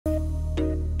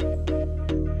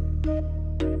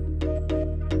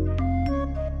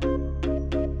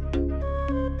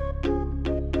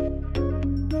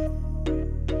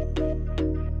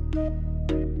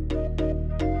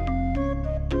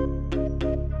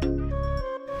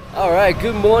Alright,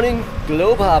 good morning,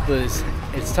 GlobeHoppers.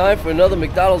 It's time for another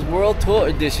McDonald's World Tour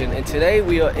edition, and today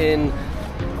we are in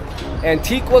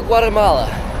Antigua Guatemala.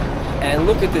 And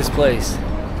look at this place.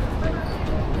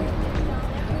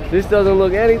 This doesn't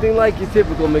look anything like your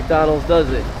typical McDonald's, does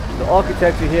it? The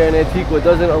architecture here in Antigua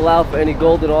doesn't allow for any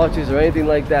golden arches or anything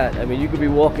like that. I mean, you could be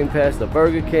walking past a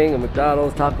Burger King, a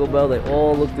McDonald's, Taco Bell, they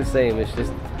all look the same. It's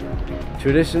just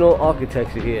traditional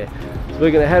architecture here. So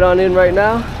we're gonna head on in right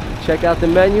now, check out the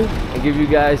menu, and give you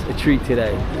guys a treat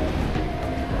today.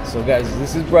 So guys,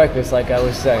 this is breakfast like I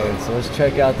was saying, so let's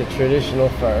check out the traditional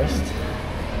first.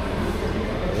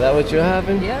 Is that what you're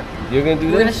having? Yep. You're gonna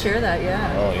do this? We're gonna share that,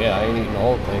 yeah. Oh yeah, I ain't eating the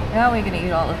whole thing. Yeah, we're gonna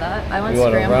eat all of that. I want you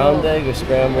want scrambled. a round egg, a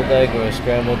scrambled egg, or a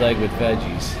scrambled egg with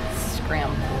veggies?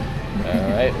 Scrambled.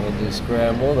 Alright, we'll do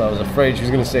scrambled. I was afraid she was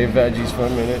gonna say veggies for a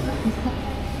minute.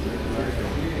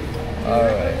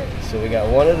 Alright, so we got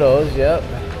one of those, yep.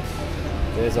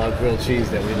 There's our grilled cheese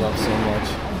that we love so much.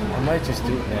 I might just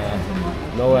do,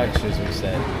 no extras we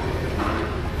said.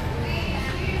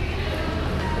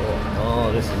 Oh,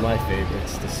 this is my favorite.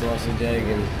 It's the sausage, egg,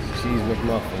 and cheese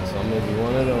McMuffin. So I'm going to do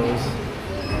one of those.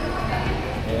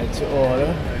 Add to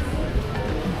order.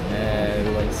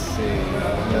 And let's see.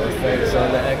 No thanks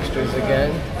on the extras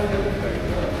again.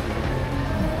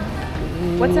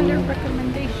 What's under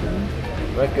recommendation?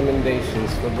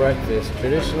 Recommendations for breakfast.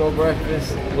 Traditional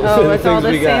breakfast. Oh, it's all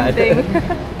the same thing.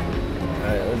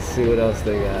 Alright, let's see what else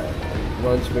they got.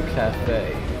 Lunch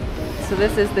McCafe. So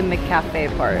this is the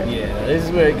McCafe part. Yeah, this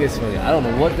is where it gets funny. I don't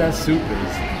know what that soup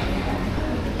is.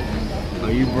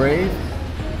 Are you brave?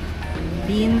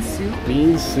 Bean soup.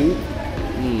 Bean soup?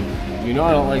 You know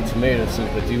I don't like tomato soup,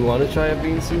 but do you want to try a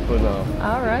bean soup or no?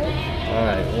 Alright.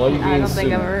 Alright, one bean soup. I don't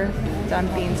think I've ever done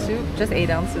bean soup. Just 8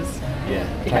 ounces. Yeah,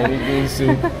 tiny bean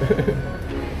soup.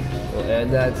 We'll add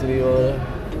that to the order.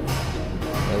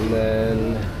 And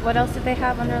then... What else did they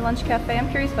have under Lunch Cafe? I'm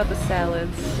curious about the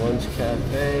salads. Lunch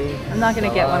Cafe. I'm not going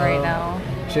to get one right now.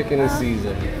 Chicken and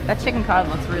Caesar. That chicken cod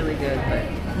looks really good, but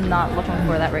I'm not looking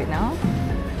for that right now.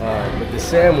 Alright, but the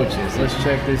sandwiches, let's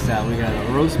check this out. We got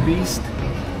a roast beef,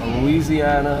 a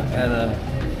Louisiana, and a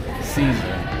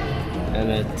Caesar. And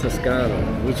a Toscano.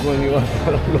 Which one you want?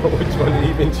 I don't know which one to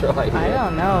even try yet. I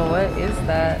don't know. What is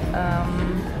that?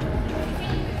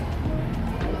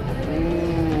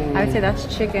 I would say that's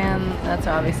chicken. That's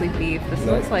obviously beef. This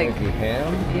looks like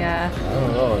ham? Yeah. I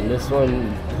don't know. And this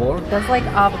one, pork? That's like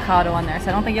avocado on there, so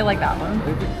I don't think you'll like that one.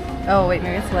 Oh, wait,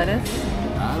 maybe it's lettuce?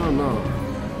 I don't know.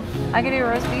 I could do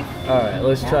roast beef. Alright,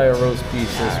 let's try a roast beef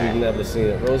since we've never seen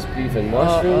it. Roast beef and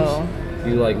mushrooms?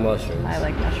 You like mushrooms? I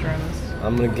like mushrooms.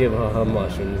 I'm gonna give her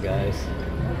mushrooms, guys.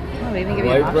 Oh, they even give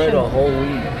you White bread or whole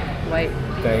wheat? White.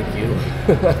 Thank you.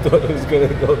 I thought it was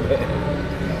gonna go there.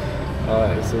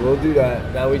 Alright, so we'll do that.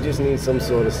 Now we just need some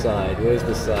sort of side. Where's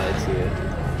the sides here?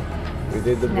 We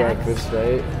did the breakfast,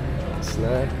 right?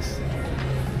 Snacks.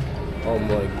 Oh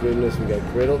my goodness, we got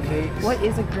griddle cakes. What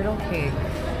is a griddle cake?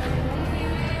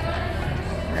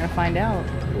 We're gonna find out.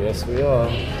 Yes, we are.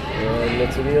 We're adding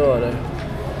it to the order.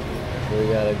 We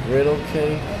got a griddle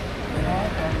cake.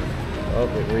 Oh,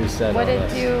 it reset. What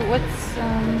did you? What's I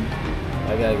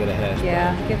gotta get a hash brown.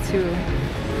 Yeah, get 2.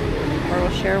 Or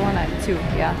we'll share one at 2.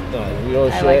 Yeah. No, we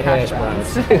don't share like hash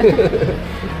browns.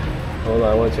 Hold on,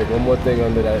 I want to check one more thing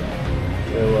under that.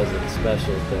 Where was it?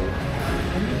 Special thing.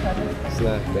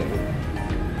 Snack thing.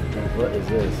 What is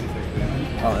this?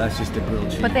 Oh, that's just the grilled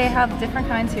cheese. But they have different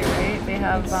kinds here, right? They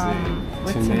have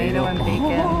with tomato and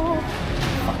bacon.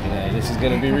 Fucking A, this is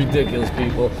gonna be ridiculous,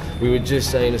 people. We were just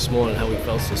saying this morning how we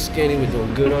felt so skinny. We're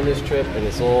doing good on this trip, and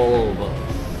it's all over.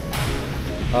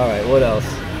 All right, what else?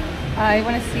 I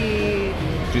want to see.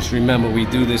 Just remember, we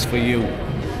do this for you.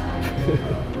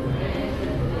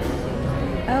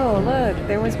 Oh, look,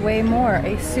 there was way more.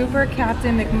 A Super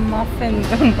Captain McMuffin.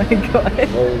 Oh my god.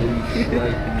 Holy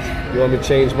shit. You want me to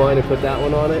change mine and put that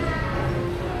one on it?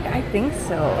 I think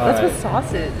so. That's with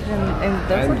sausage. And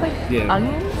those look like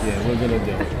onions? Yeah, we're gonna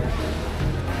do it.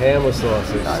 Ham or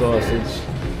sausage? Sausage.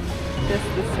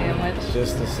 Just the sandwich.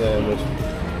 Just the sandwich.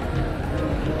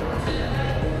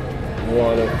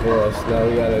 One, of course. Now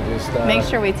we gotta just make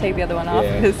sure we take the other one off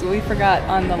because we forgot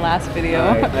on the last video.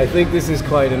 Right, I think this is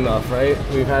quite enough, right?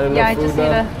 We've had enough food. Yeah, I just need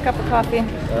a cup of coffee.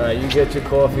 Alright, you get your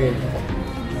coffee.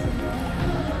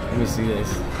 Let me see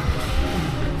this.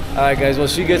 Alright guys, well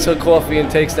she gets her coffee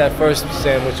and takes that first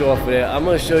sandwich off of there. I'm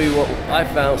gonna show you what I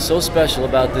found so special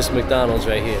about this McDonald's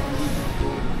right here.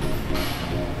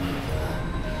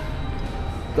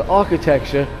 The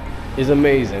architecture is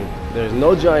amazing. There's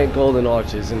no giant golden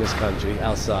arches in this country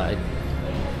outside.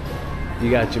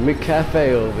 You got your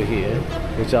McCafe over here,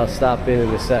 which I'll stop in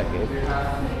a second.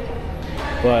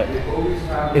 But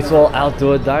it's all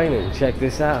outdoor dining. Check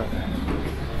this out.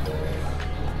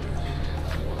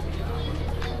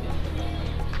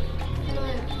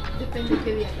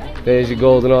 There's your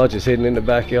golden arches hidden in the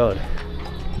backyard.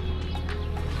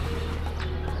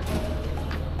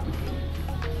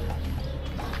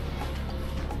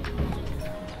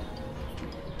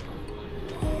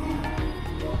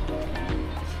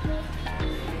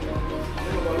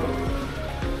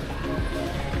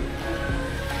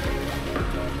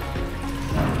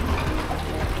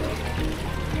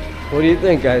 What do you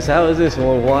think, guys? How is this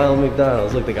one wild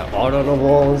McDonald's? Look, they got art on the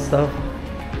wall and stuff.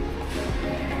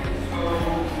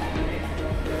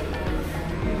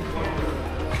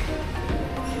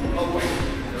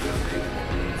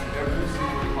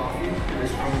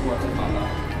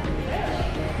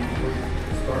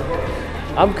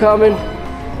 I'm coming.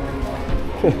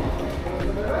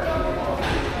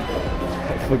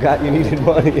 I forgot you needed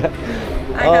money.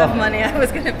 I have money, I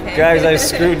was gonna pay. Guys, I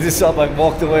screwed this up. I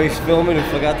walked away filming and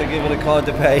forgot to give it a card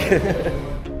to pay.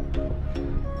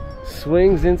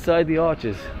 Swings inside the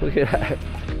arches. Look at that.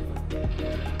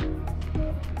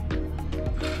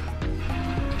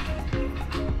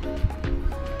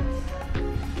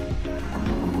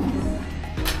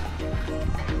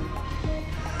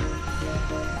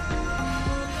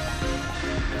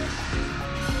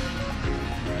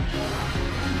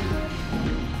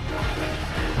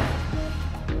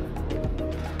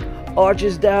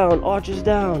 Arches down, arches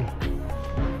down.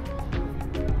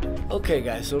 Okay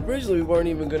guys, so originally we weren't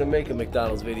even gonna make a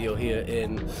McDonald's video here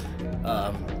in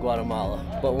Guatemala.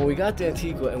 But when we got to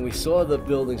Antigua and we saw the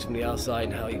buildings from the outside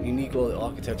and how unique all the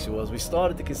architecture was, we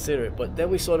started to consider it. But then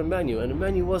we saw the menu, and the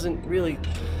menu wasn't really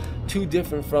too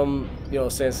different from, you know,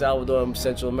 San Salvador and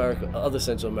Central America, other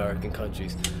Central American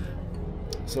countries.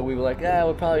 So we were like,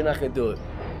 we're probably not gonna do it.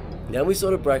 Then we saw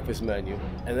the breakfast menu,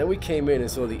 and then we came in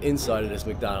and saw the inside of this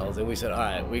McDonald's, and we said, all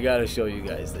right, we gotta show you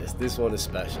guys this. This one is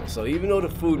special. So even though the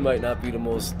food might not be the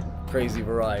most crazy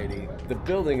variety, the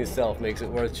building itself makes it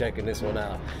worth checking this one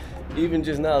out. Even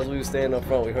just now as we were standing up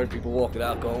front, we heard people walking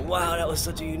out going, wow, that was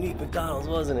such a unique McDonald's,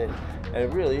 wasn't it? And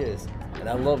it really is. And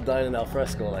I love dining al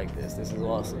fresco like this. This is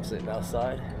awesome, sitting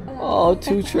outside. Oh,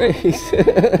 2 trays.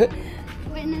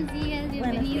 Buenos días,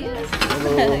 bienvenidos.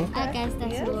 Hello. Acá está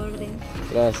su orden.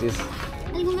 Gracias.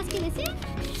 ¿Algo más que desea?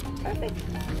 Perfect.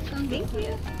 Thank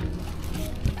you.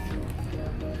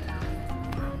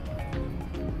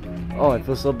 Oh, I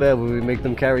feel so bad when we make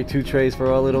them carry 2 trays for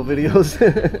our little videos.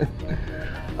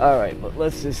 Alright, but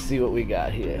let's just see what we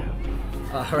got here.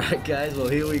 Alright guys, well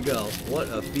here we go. What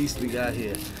a feast we got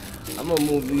here. I'm gonna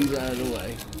move these out of the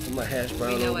way. Put my hash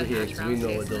brown over here because we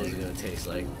know what those are gonna taste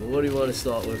like. But what do you want to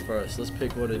start with first? Let's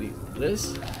pick one of these.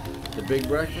 This? The big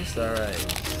breakfast? Alright.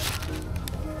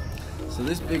 So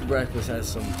this big breakfast has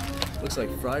some, looks like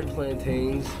fried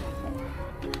plantains,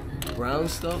 brown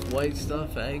stuff, white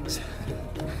stuff, eggs.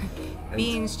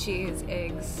 Beans, cheese,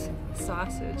 eggs,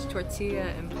 sausage, tortilla,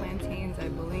 and plantains, I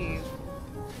believe.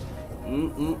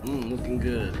 Looking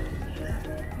good.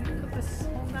 Put this,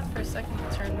 hold that for a second,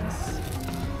 turn this.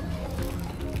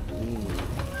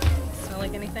 Smell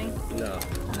like anything? No.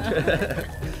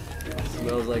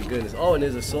 Smells like goodness. Oh, and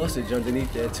there's a sausage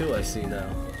underneath there too, I see now.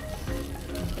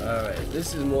 Alright,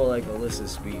 this is more like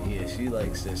Alyssa's speed here. She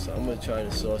likes this, so I'm gonna try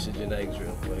the sausage and eggs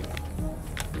real quick.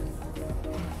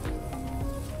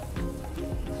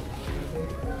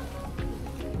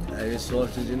 Here's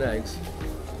sausage and eggs.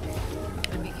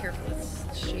 Be careful, it's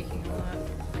shaking a lot.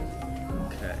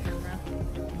 Okay.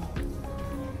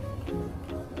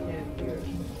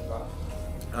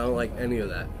 I don't like any of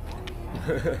that.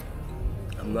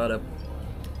 I'm not a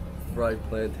fried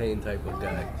plantain type of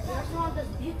guy.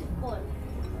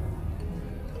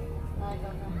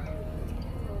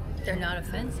 They're not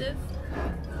offensive.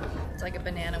 It's like a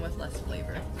banana with less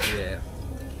flavor. Yeah.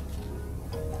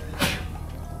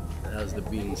 How's the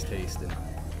beans tasting?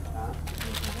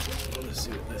 Let's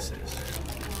see what this is.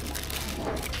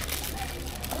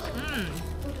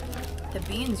 The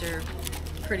beans are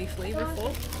pretty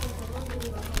flavorful.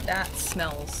 That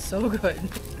smells so good.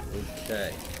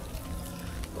 Okay.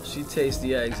 Well, she tastes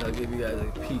the eggs. I'll give you guys a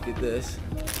peek at this.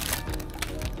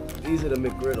 These are the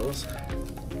McGriddles.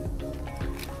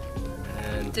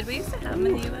 And did we used to have them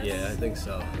in the US? yeah, I think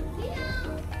so.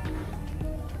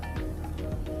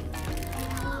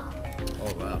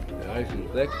 Oh wow, they're nice and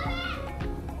thick.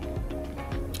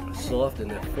 Soft, and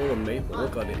they're full of maple.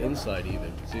 Look on the inside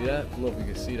even. See that? I don't know if you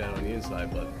can see that on the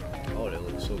inside, but oh, they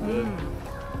look so good.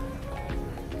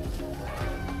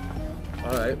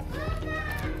 Alright.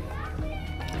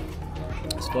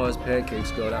 As far as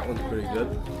pancakes go, that one's pretty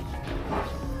good.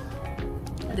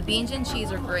 The beans and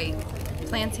cheese are great.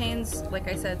 Plantains, like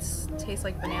I said, taste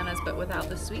like bananas, but without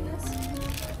the sweetness.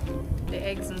 The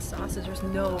eggs and sausage, there's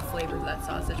no flavor to that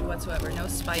sausage whatsoever. No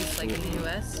spice like in the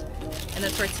US. And the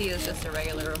tortilla is just a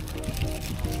regular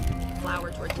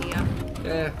flour tortilla.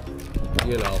 Yeah,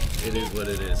 you know, it is what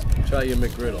it is. Try your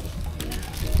McGriddle.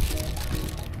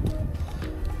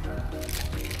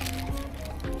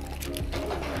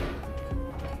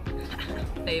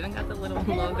 They even got the little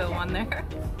logo on there.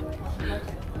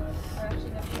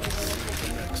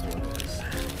 Next one is.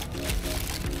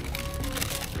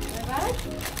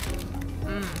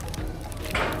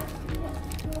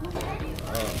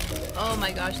 Oh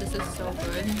my gosh, this is so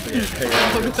good. Yeah,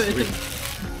 So good.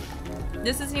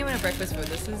 This isn't even a breakfast food.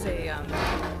 This is a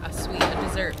sweet, a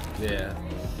dessert. Yeah.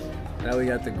 Now we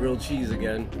got the grilled cheese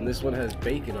again, and this one has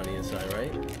bacon on the inside,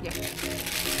 right? Yeah.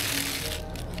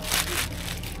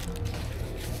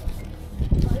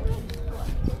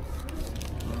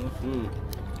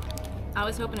 I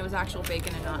was hoping it was actual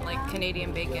bacon and not like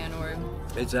Canadian bacon or...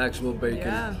 It's actual bacon.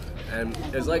 Yeah. And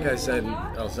it's like I said in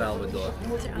El Salvador,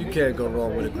 you can't go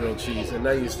wrong with a grilled cheese. And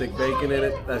now you stick bacon in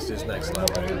it, that's just next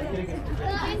level. ¿Usted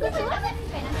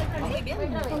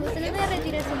le puede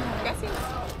retirar su mano? Gracias.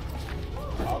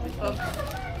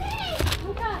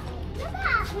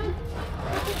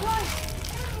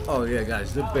 Oh yeah,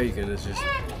 guys, the bacon is just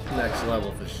next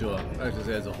level for sure. That just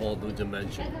adds a whole new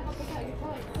dimension.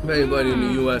 If anybody in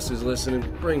the US is listening,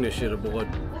 bring this shit aboard.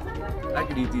 I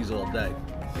could eat these all day.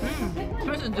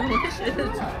 This is delicious.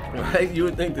 Right? You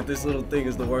would think that this little thing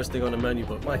is the worst thing on the menu,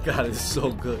 but my God, it's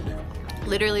so good.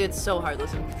 Literally, it's so hard,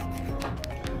 listen.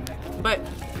 But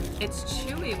it's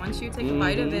chewy. Once you take a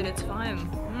bite of it, it's fine.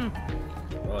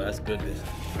 Oh, that's goodness.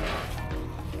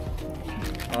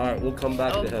 All right, we'll come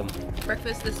back to him.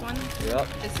 Breakfast, this one? Yep.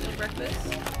 It's still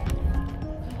breakfast.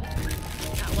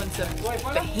 That one's a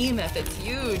behemoth. It's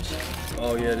huge.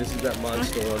 Oh yeah, this is that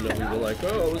monster one that we were like,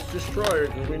 oh, let's just try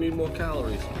it because we need more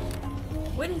calories.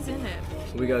 What is in it?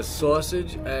 So we got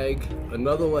sausage, egg,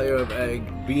 another layer of egg,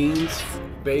 beans,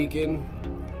 bacon,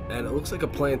 and it looks like a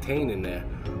plantain in there.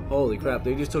 Holy crap,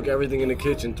 they just took everything in the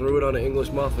kitchen, threw it on an English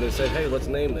muffin and said, hey, let's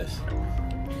name this.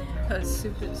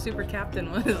 Super Captain,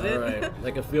 what is it? Alright,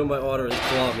 I can feel my arteries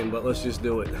clogging, but let's just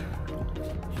do it.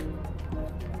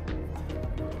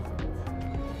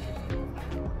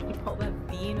 All that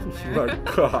bean in there. My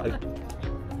God.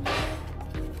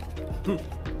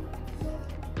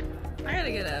 I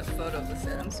gotta get a photo of this.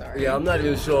 I'm sorry. Yeah, I'm not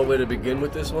even sure where to begin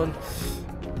with this one.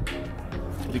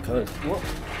 Because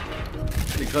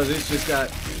it's just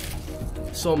got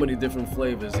so many different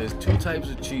flavors. There's two types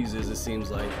of cheeses, it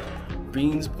seems like.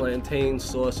 Beans, plantain,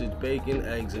 sausage, bacon,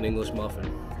 eggs, and English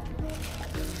muffin.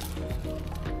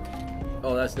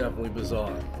 Oh, that's definitely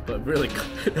bizarre. But really,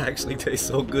 it actually tastes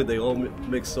so good. They all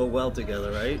mix so well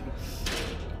together, right?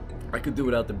 I could do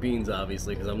without the beans,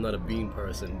 obviously, because I'm not a bean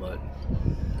person, but...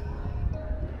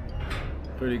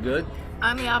 Pretty good.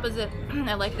 I'm the opposite.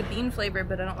 I like the bean flavor,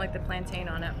 but I don't like the plantain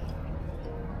on it.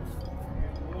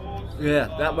 Yeah,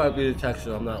 that might be the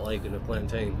texture I'm not liking, the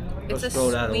plantain. Let's It's throw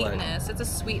a that away. sweetness. It's a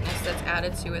sweetness that's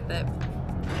added to it that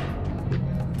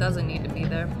doesn't need to be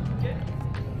there.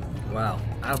 Wow,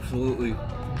 absolutely.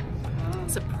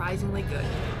 Surprisingly good.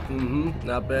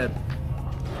 Not bad.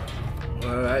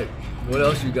 Alright, what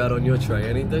else you got on your tray?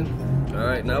 Anything?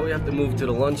 Alright, now we have to move to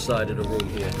the lunch side of the room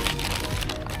here.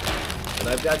 And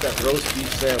I've got that roast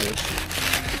beef sandwich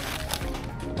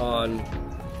on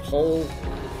whole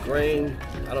grain.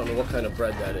 I don't know what kind of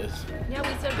bread that is. Yeah,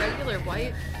 we said regular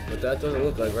white. But that doesn't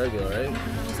look like regular, right?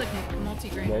 It looks like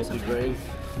multi-grain or something. Multi-grain.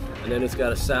 And then it's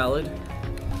got a salad,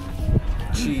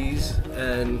 cheese,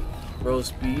 and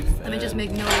roast beef. Let me just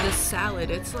make note of this salad.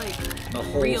 It's like a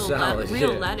whole real, salad,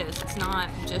 real yeah. lettuce. It's not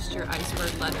just your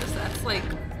iceberg lettuce. That's like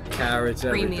Carrots,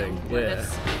 premium everything.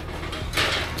 lettuce. Yeah.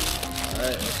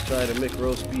 Alright, let's try the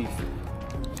McRoast beef.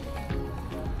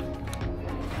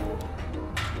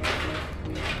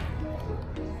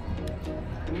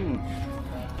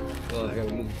 Oh, I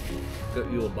gotta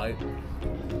get you a bite.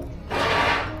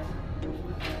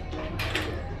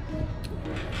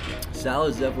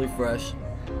 Salad's definitely fresh.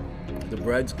 The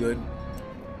bread's good.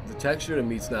 The texture of the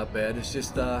meat's not bad. It's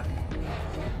just got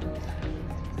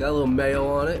a little mayo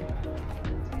on it.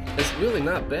 It's really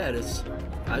not bad.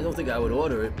 I don't think I would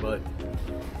order it, but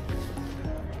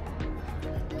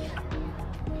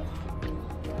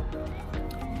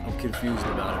I'm confused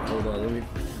about it. Hold on,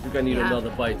 I think I need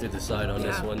another bite to decide on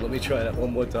this one. Let me try that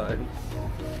one more time.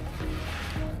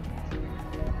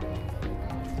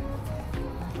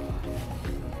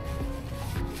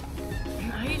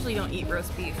 I usually don't eat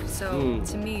roast beef, so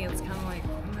to me it's kind of like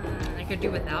I could do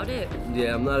without it.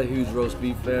 Yeah, I'm not a huge roast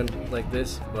beef fan like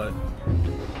this, but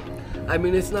I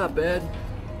mean, it's not bad.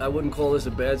 I wouldn't call this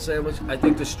a bad sandwich. I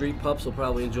think the street pups will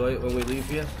probably enjoy it when we leave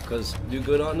here, because you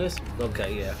good on this?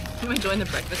 Okay, yeah. I'm enjoying the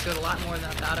breakfast food a lot more than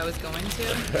I thought I was going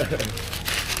to.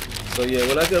 So yeah,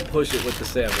 we're not gonna push it with the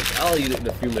sandwich. I'll eat it in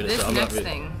a few minutes. This I'm next not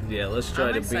thing. Yeah, let's try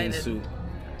I'm the excited. bean soup.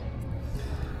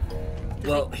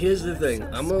 Well, here's the thing.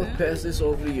 I'm gonna pass this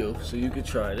over to you so you can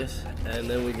try this, and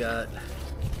then we got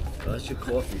that's your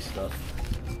coffee stuff.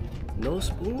 No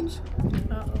spoons?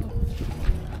 Uh-oh.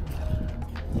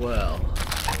 Well,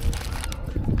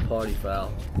 party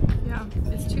foul. Yeah,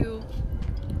 it's too...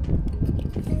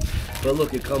 But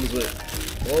look, it comes with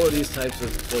all of these types of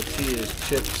tortillas,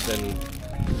 chips, and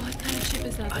What kind of chip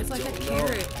is that? It's like a don't know.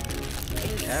 carrot.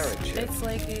 It's, Carrot chip. It's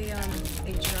like a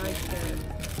dried carrot.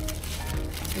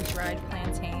 A dried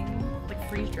plantain. Like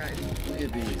freeze-dried. look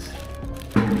at these.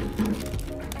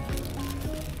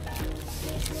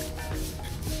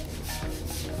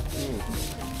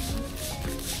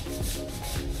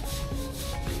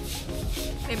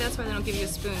 Maybe that's why they don't give you a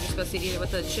spoon. You're supposed to eat it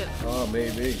with a chip. Oh,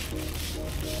 maybe.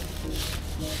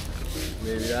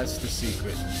 Maybe that's the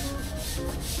secret.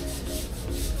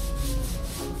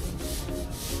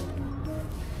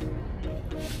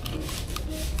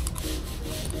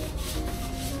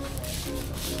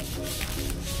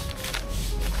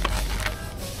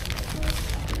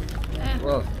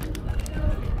 Well,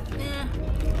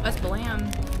 That's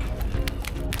bland.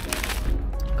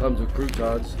 comes with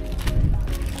croutons,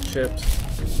 chips,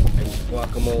 and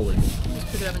guacamole.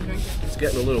 Just pick it up and drink it. It's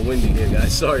getting a little windy here,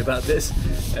 guys. Sorry about this.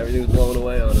 Everything's blowing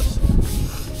away on us.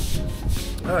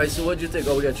 Alright, so what'd you think?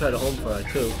 Oh, we gotta try the home fry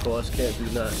too, of course. Can't do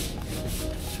that.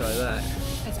 Try that.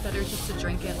 It's better just to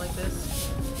drink it like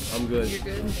this. I'm good. You're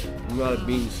good? I'm not a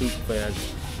bean soup fan.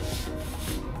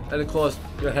 And of course,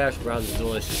 your hash browns are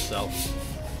delicious, so.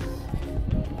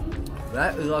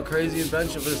 That is our crazy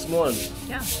adventure for this morning.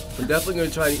 Yeah. We're definitely gonna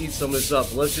try to eat some of this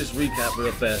up. Let's just recap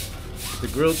real fast. The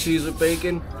grilled cheese with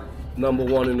bacon,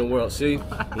 #1 in the world. See?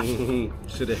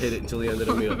 Should have hit it until the end of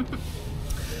the meal.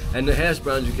 And the hash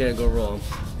browns, you can't go wrong.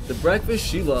 The breakfast,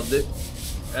 she loved it.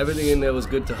 Everything in there was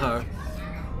good to her.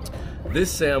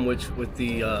 This sandwich with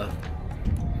the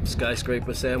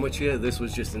skyscraper sandwich here, this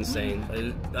was just insane.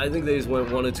 I think they just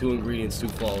went 1 or 2 ingredients too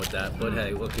far with that, but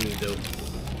hey, what can you do?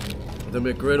 The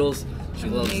McGriddles, she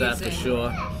loves that for Amazing.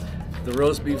 sure. The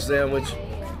roast beef sandwich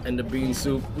and the bean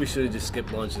soup, we should have just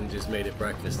skipped lunch and just made it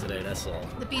breakfast today, that's all.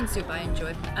 The bean soup I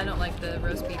enjoyed. I don't like the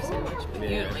roast beef sandwich, but you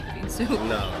Yeah. don't like bean soup.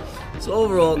 No. So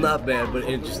overall, not bad, but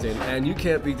interesting. And you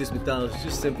can't beat this McDonald's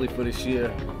just simply for the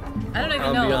sheer I don't even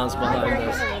ambiance know. behind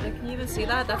us. Can you even see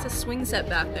that? That's a swing set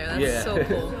back there. That's Yeah. so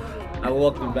cool. I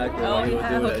walked them back there while you were yeah,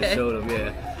 doing it okay. and showed them,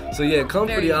 yeah. So yeah, come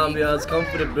for Very the unique. ambiance, come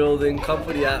for the building, come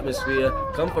for the atmosphere,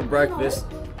 come for breakfast.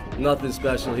 Nothing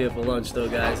special here for lunch though,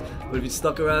 guys. But if you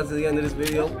stuck around to the end of this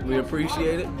video, we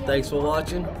appreciate it. Thanks for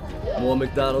watching. More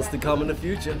McDonald's to come in the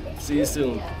future. See you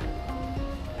soon.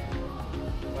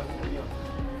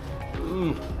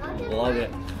 Love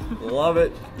it. Love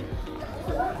it.